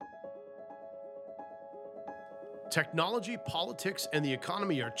Technology, politics, and the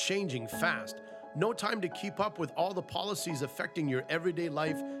economy are changing fast. No time to keep up with all the policies affecting your everyday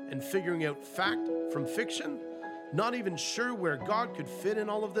life and figuring out fact from fiction? Not even sure where God could fit in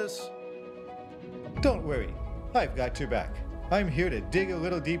all of this? Don't worry, I've got your back. I'm here to dig a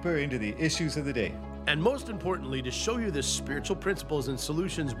little deeper into the issues of the day. And most importantly, to show you the spiritual principles and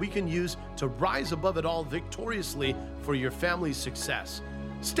solutions we can use to rise above it all victoriously for your family's success.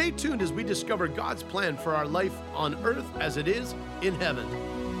 Stay tuned as we discover God's plan for our life on earth as it is in heaven.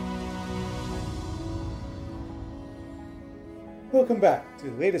 Welcome back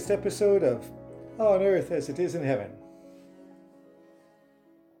to the latest episode of On Earth as It Is in Heaven.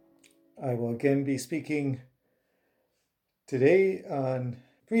 I will again be speaking today on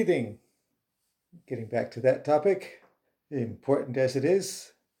breathing. Getting back to that topic, important as it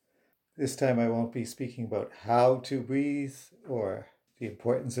is. This time I won't be speaking about how to breathe or the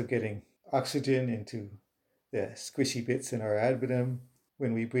importance of getting oxygen into the squishy bits in our abdomen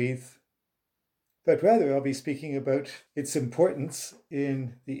when we breathe. But rather I'll be speaking about its importance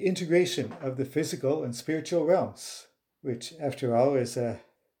in the integration of the physical and spiritual realms, which after all is a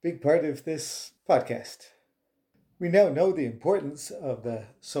big part of this podcast. We now know the importance of the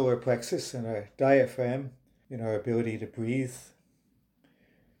solar plexus and our diaphragm in our ability to breathe.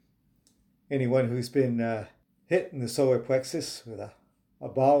 Anyone who's been hit in the solar plexus with a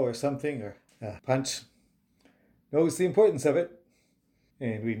ball or something, or a punch, knows the importance of it.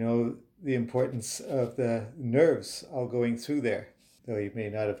 And we know the importance of the nerves all going through there, though you may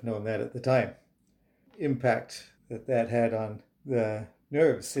not have known that at the time. Impact that had on the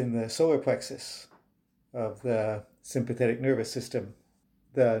nerves in the solar plexus of the sympathetic nervous system,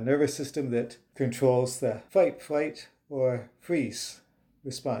 the nervous system that controls the fight, flight, or freeze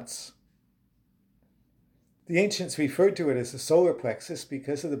response. The ancients referred to it as the solar plexus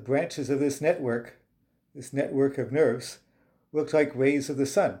because of the branches of this network of nerves, looked like rays of the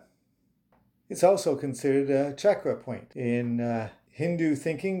sun. It's also considered a chakra point. In Hindu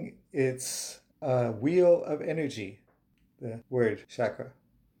thinking, it's a wheel of energy, the word chakra.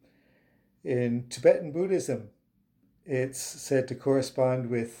 In Tibetan Buddhism, it's said to correspond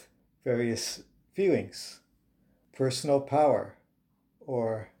with various feelings, personal power,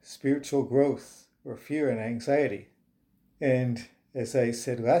 or spiritual growth, or fear and anxiety. And as I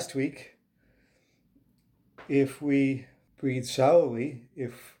said last week, if we breathe shallowly,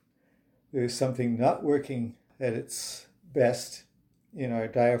 if there's something not working at its best in our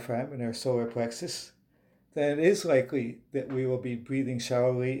diaphragm and our solar plexus, then it is likely that we will be breathing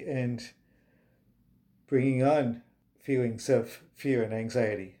shallowly and bringing on feelings of fear and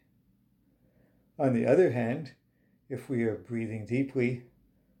anxiety. On the other hand, if we are breathing deeply,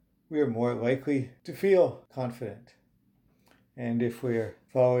 we are more likely to feel confident. And if we're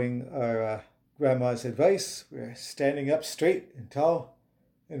following our grandma's advice, we're standing up straight and tall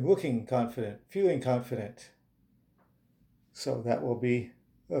and looking confident, feeling confident. So that will be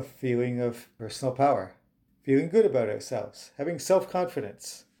a feeling of personal power, feeling good about ourselves, having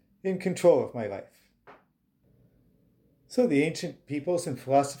self-confidence, in control of my life. So the ancient peoples and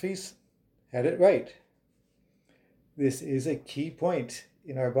philosophies had it right. This is a key point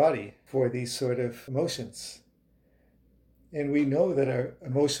in our body for these sort of emotions. And we know that our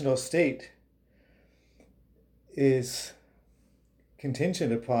emotional state is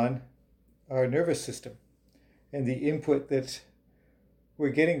contingent upon our nervous system and the input that we're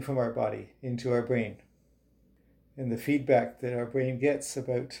getting from our body into our brain and the feedback that our brain gets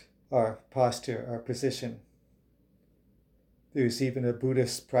about our posture, our position. There's even a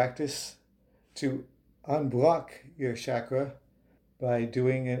Buddhist practice to unblock your chakra by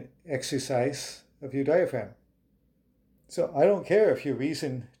doing an exercise of your diaphragm. So I don't care if your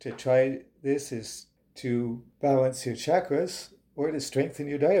reason to try this is to balance your chakras or to strengthen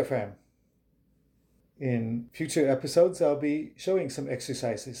your diaphragm. In future episodes, I'll be showing some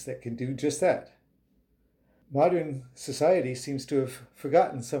exercises that can do just that. Modern society seems to have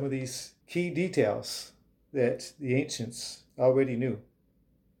forgotten some of these key details that the ancients already knew.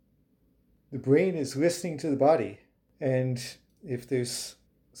 The brain is listening to the body, and if there's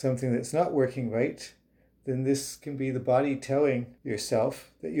something that's not working right, then this can be the body telling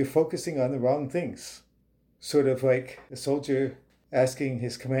yourself that you're focusing on the wrong things. Sort of like a soldier asking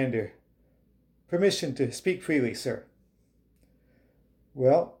his commander, "Permission to speak freely, sir."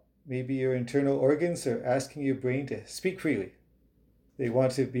 Well, maybe your internal organs are asking your brain to speak freely. They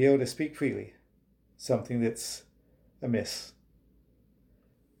want to be able to speak freely, something that's amiss.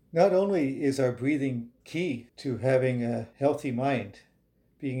 Not only is our breathing key to having a healthy mind,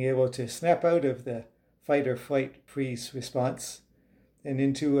 being able to snap out of the fight or flight freeze response and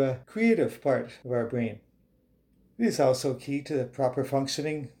into a creative part of our brain. It is also key to the proper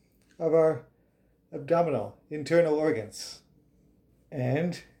functioning of our abdominal internal organs.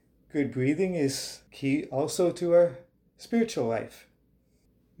 And good breathing is key also to our spiritual life.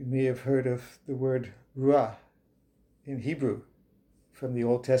 You may have heard of the word ruah in Hebrew from the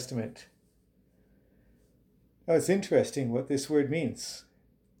Old Testament. Now it's interesting what this word means.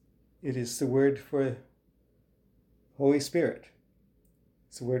 It is the word for Holy Spirit.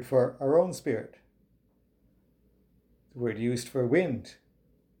 It's the word for our own spirit. The word used for wind.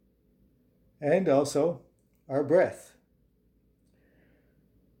 And also our breath.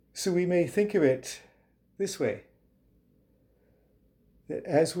 So we may think of it this way, that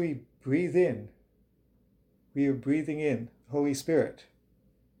as we breathe in, we are breathing in Holy Spirit.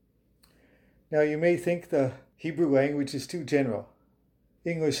 Now you may think the Hebrew language is too general.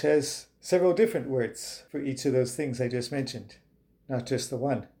 English has several different words for each of those things I just mentioned, not just the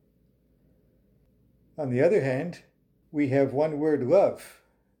one. On the other hand, we have one word, love,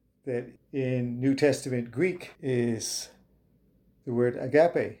 that in New Testament Greek is the word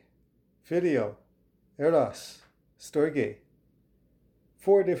agape, phileo, eros, storge.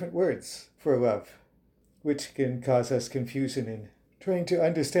 4 different words for love, which can cause us confusion in trying to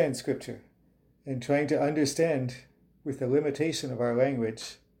understand Scripture and trying to understand, with the limitation of our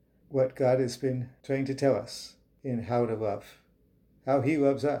language, what God has been trying to tell us in how to love, how He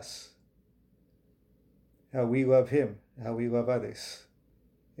loves us, how we love Him, how we love others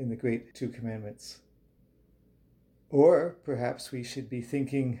in the great 2 commandments. Or perhaps we should be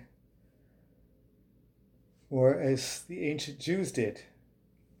thinking more as the ancient Jews did.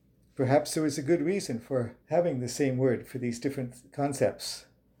 Perhaps there was a good reason for having the same word for these different concepts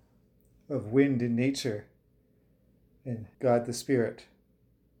of wind in nature and God the Spirit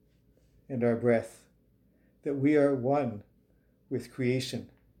and our breath, that we are one with creation.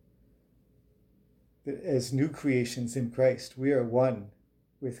 That as new creations in Christ, we are one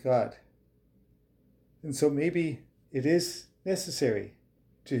with God. And so maybe it is necessary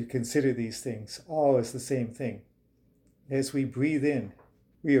to consider these things all as the same thing. As we breathe in,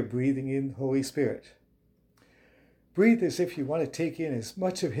 we are breathing in Holy Spirit. Breathe as if you want to take in as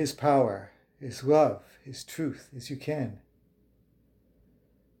much of His power, His love, His truth as you can.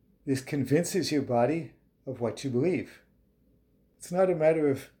 This convinces your body of what you believe. It's not a matter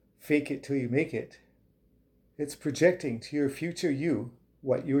of fake it till you make it. It's projecting to your future you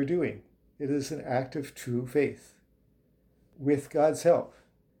what you are doing. It is an act of true faith. With God's help,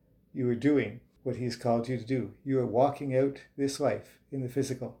 you are doing what He's called you to do. You are walking out this life in the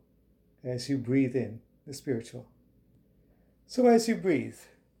physical as you breathe in the spiritual. So as you breathe,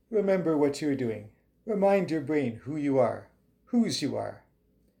 remember what you are doing. Remind your brain who you are, whose you are.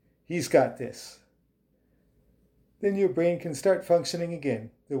 He's got this. Then your brain can start functioning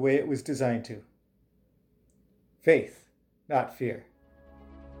again the way it was designed to. Faith, not fear.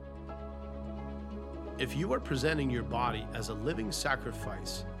 If you are presenting your body as a living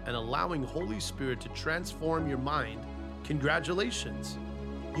sacrifice and allowing Holy Spirit to transform your mind, congratulations.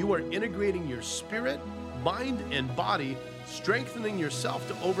 You are integrating your spirit, mind, and body, strengthening yourself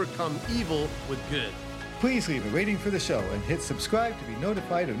to overcome evil with good. Please leave a rating for the show and hit subscribe to be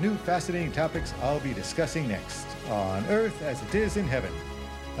notified of new fascinating topics I'll be discussing next, on earth as it is in heaven.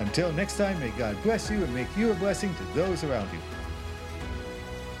 Until next time, may God bless you and make you a blessing to those around you.